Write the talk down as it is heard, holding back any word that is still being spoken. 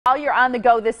While you're on the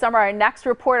go this summer, our next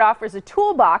report offers a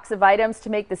toolbox of items to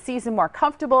make the season more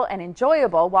comfortable and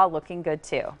enjoyable while looking good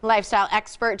too. Lifestyle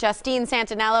expert Justine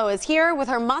Santaniello is here with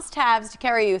her must-haves to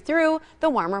carry you through the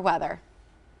warmer weather.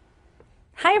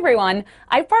 Hi everyone,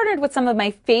 I've partnered with some of my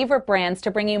favorite brands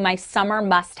to bring you my summer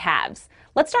must-haves.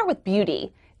 Let's start with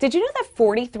beauty. Did you know that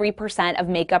 43% of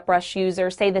makeup brush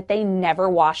users say that they never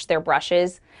wash their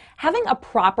brushes? Having a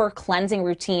proper cleansing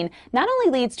routine not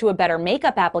only leads to a better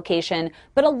makeup application,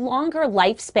 but a longer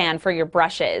lifespan for your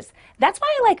brushes. That's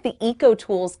why I like the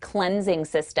EcoTools cleansing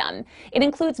system. It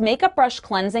includes makeup brush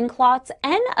cleansing cloths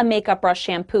and a makeup brush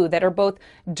shampoo that are both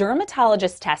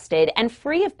dermatologist tested and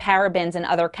free of parabens and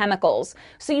other chemicals,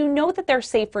 so you know that they're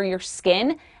safe for your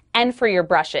skin and for your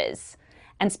brushes.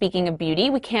 And speaking of beauty,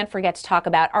 we can't forget to talk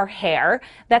about our hair.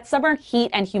 That summer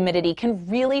heat and humidity can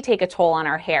really take a toll on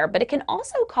our hair, but it can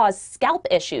also cause scalp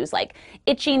issues like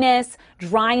itchiness,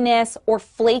 dryness, or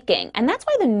flaking. And that's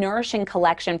why the Nourishing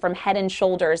collection from Head &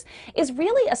 Shoulders is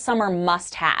really a summer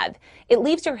must-have. It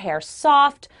leaves your hair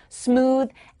soft, smooth,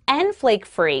 and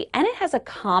flake-free, and it has a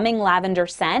calming lavender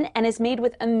scent and is made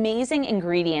with amazing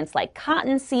ingredients like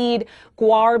cottonseed,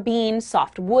 guar bean,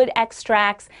 soft wood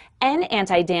extracts, and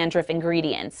anti-dandruff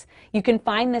ingredients. You can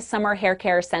find this summer hair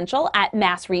care essential at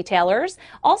mass retailers,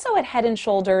 also at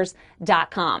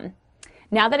headandshoulders.com.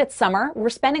 Now that it's summer, we're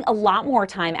spending a lot more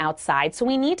time outside, so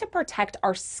we need to protect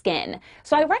our skin.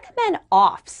 So I recommend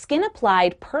OFF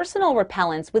skin-applied personal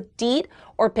repellents with DEET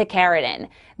or picaridin.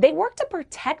 They work to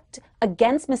protect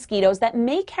against mosquitoes that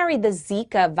may carry the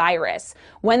Zika virus.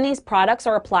 When these products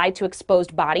are applied to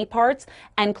exposed body parts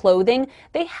and clothing,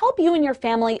 they help you and your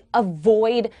family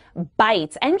avoid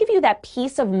bites and give you that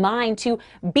peace of mind to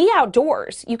be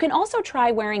outdoors. You can also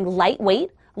try wearing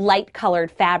lightweight,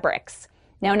 light-colored fabrics.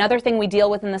 Now, another thing we deal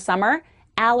with in the summer,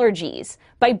 allergies.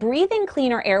 By breathing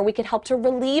cleaner air, we could help to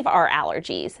relieve our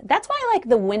allergies. That's why I like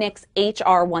the Winix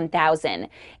HR1000.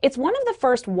 It's one of the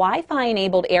first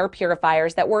Wi-Fi-enabled air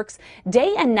purifiers that works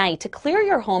day and night to clear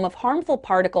your home of harmful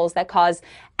particles that cause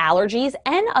allergies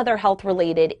and other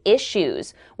health-related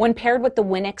issues. When paired with the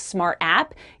Winix Smart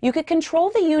app, you could control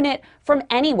the unit from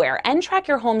anywhere and track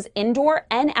your home's indoor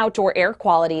and outdoor air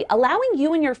quality, allowing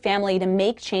you and your family to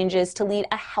make changes to lead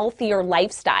a healthier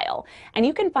lifestyle. And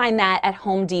you can find that at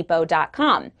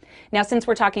HomeDepot.com. Now, since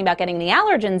we're talking about getting the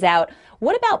allergens out,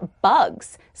 what about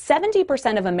bugs?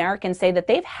 70% of Americans say that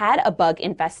they've had a bug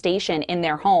infestation in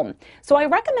their home. So I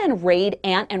recommend Raid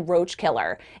Ant and Roach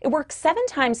Killer. It works 7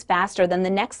 times faster than the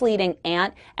next leading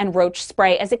ant and roach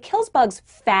spray as it kills bugs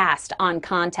fast on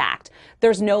contact.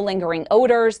 There's no lingering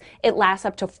odors, it lasts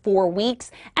up to 4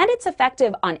 weeks, and it's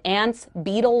effective on ants,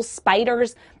 beetles,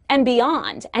 spiders, and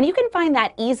beyond. And you can find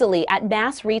that easily at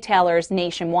mass retailers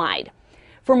nationwide.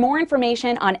 For more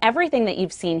information on everything that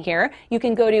you've seen here, you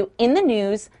can go to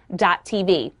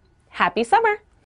inthenews.tv. Happy summer!